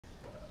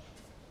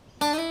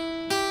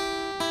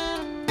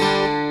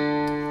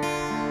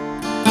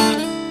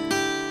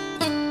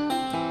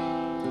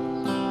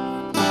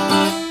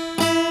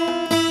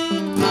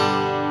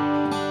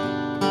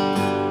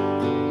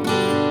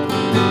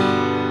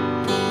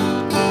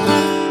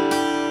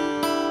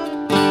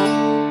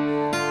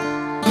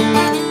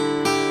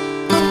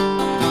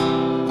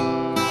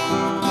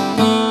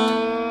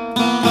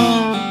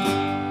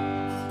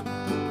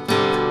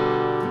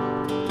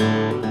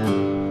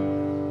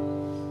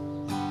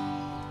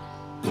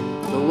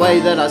way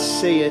that I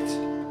see it,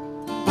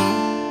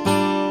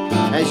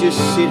 as you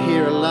sit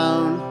here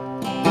alone,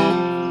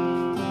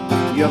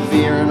 you're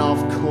veering off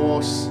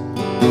course,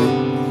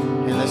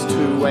 and there's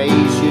two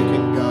ways you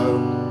can go.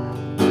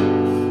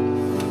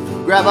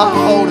 Grab a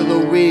hold of the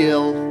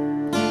wheel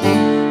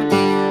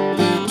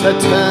to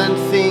turn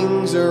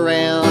things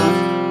around,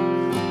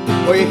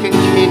 or you can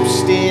keep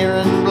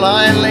steering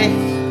blindly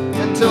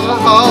until the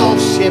whole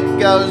ship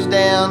goes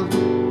down.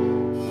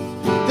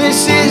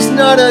 This is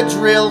not a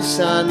drill,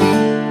 son.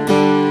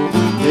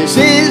 This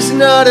is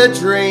not a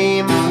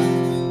dream.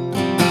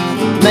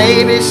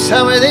 Maybe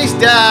some of these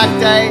dark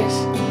days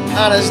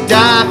aren't as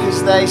dark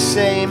as they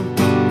seem.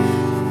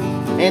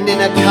 And in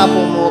a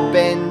couple more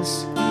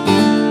bends,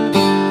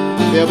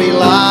 there'll be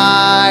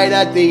light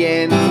at the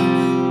end,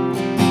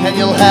 and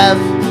you'll have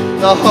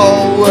the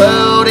whole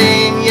world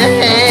in your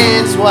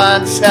hands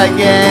once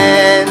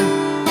again.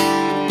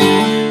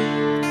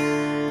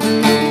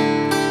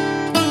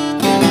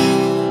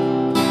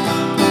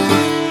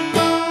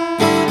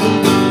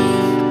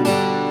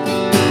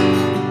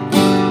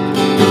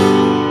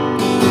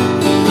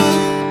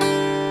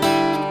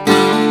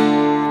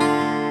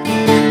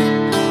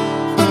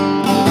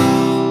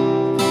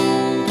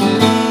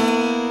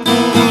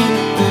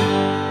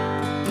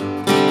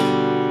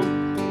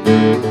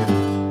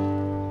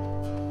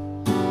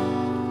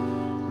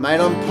 Mate,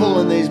 I'm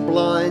pulling these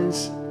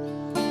blinds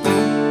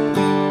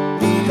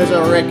 'cause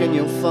I reckon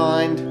you'll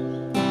find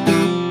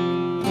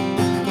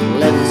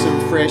letting some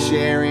fresh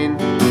air in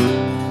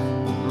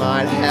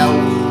might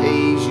help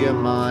ease your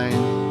mind.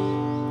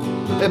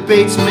 It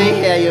beats me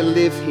how you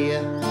live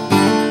here.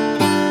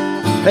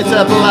 It's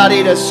a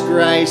bloody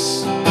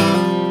disgrace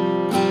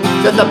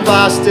that the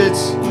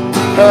bastards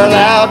are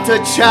allowed to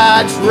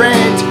charge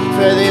rent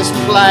for this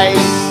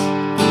place.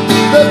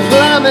 The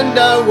plumbing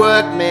don't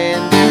work,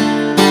 man.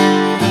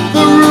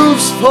 The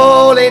roof's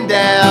falling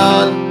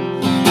down.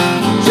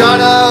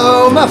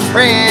 Jono, my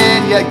friend,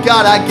 you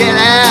gotta get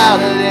out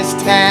of this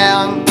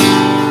town.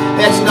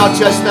 It's not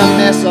just a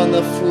mess on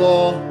the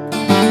floor.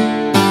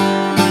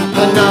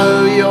 I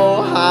know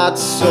your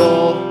heart's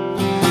sore,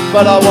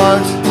 but I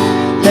won't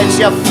let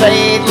you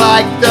fade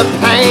like the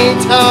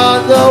paint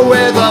on the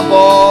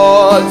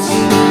weatherboards.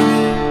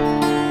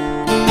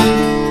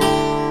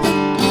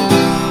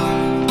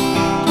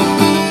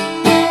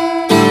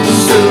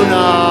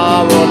 Sooner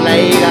or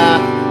later,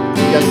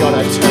 you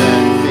gotta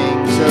turn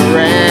things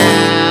around.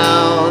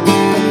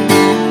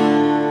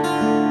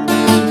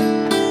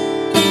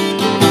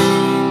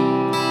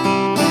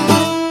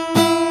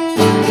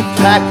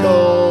 Pack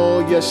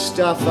all your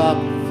stuff up,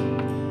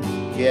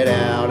 get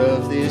out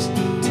of this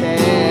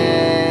town.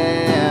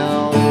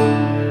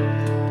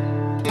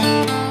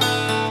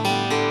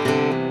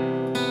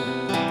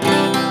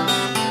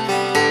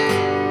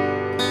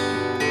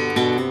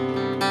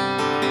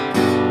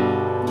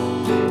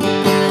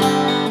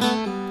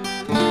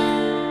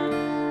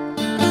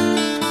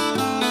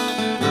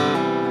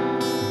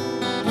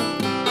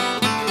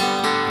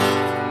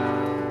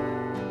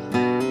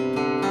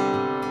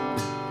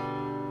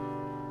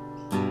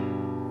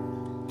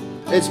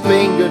 It's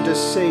been good to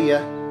see you.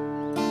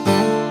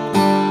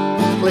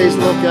 Please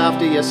look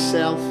after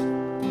yourself.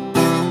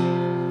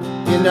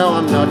 You know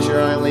I'm not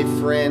your only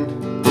friend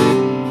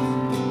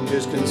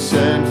who's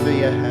concerned for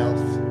your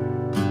health.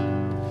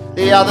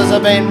 The others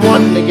have been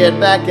wanting to get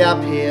back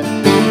up here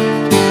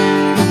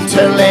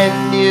to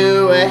lend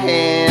you a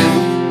hand,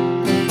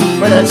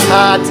 but it's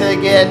hard to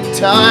get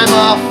time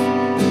off.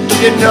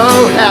 You know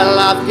how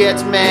love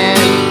gets mad,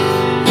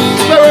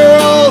 but we're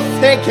all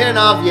thinking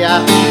of you.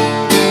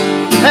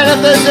 And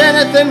if there's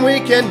anything we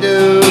can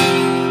do,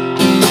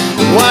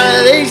 one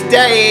of these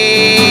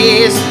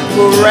days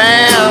we'll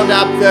round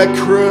up the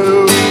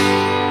crew.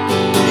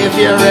 If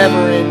you're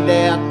ever in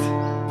doubt,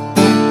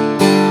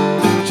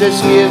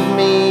 just give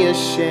me a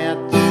shout.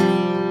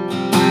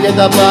 Get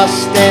the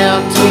bus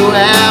down to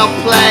our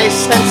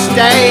place and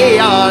stay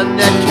on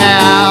the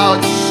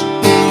couch.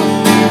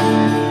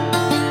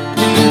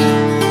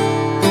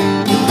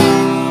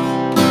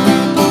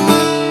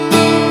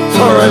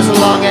 For as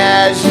long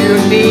as you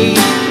need,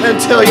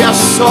 until you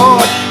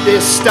sort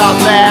this stuff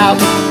out.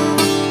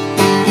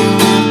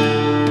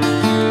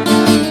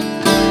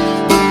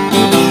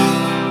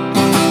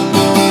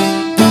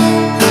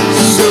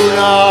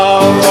 Sooner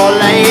or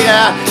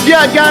later,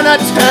 you're gonna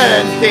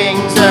turn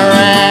things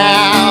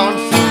around.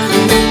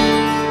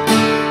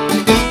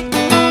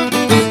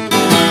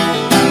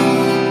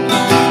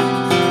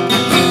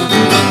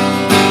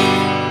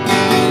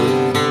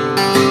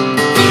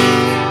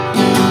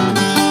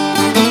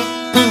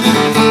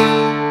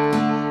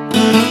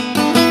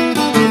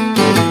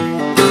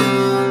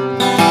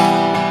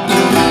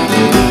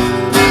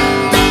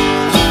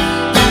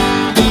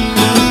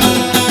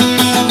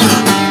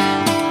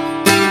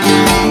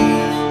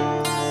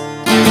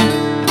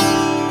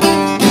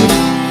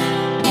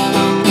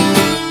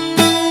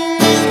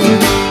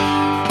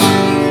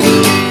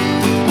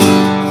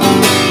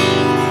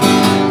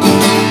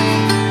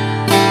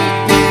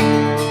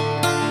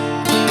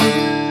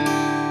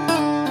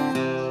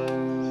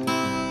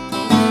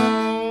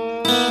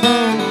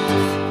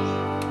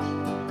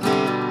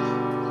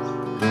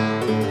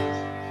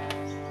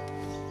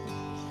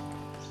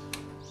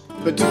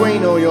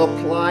 between all your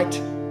plight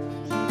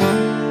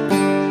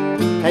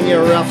and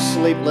your rough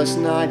sleepless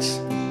nights,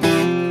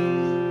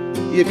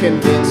 you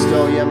convinced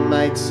all your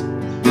mates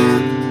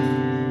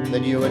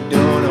that you were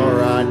doing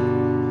alright.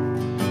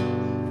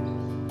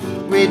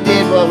 We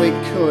did what we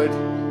could,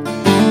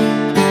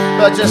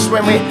 but just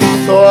when we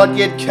thought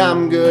you'd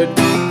come good,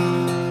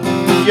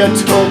 you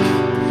took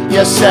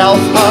yourself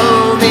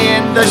home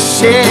in the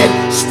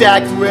shed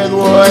stacked with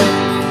wood.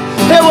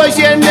 It was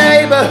your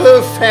neighbour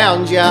who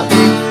found you.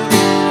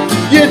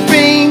 You'd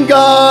been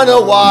gone a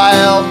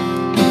while.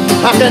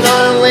 I can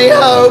only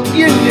hope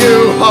your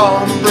new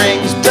home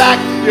brings back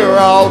your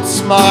old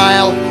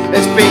smile.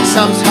 It's been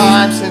some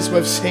time since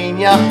we've seen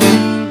you,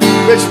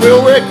 which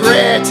we'll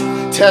regret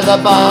to the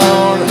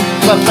bone.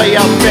 But for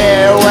your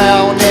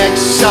farewell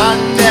next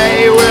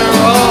Sunday, we're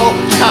all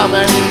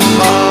coming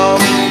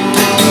home.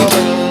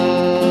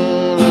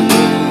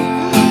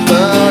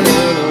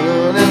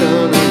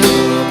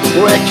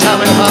 We're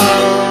coming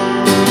home.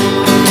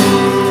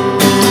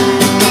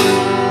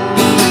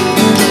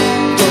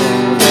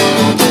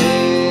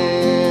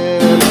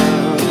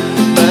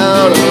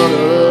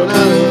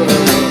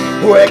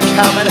 We're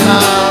coming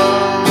home.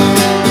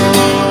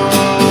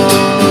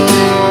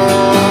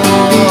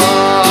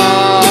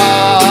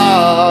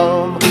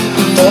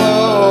 Oh,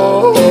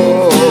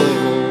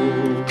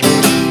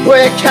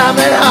 we're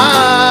coming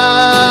home.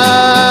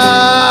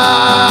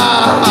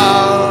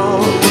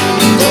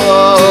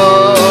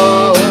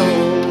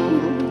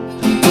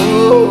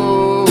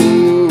 Oh,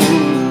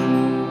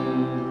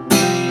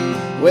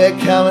 we're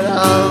coming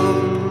home.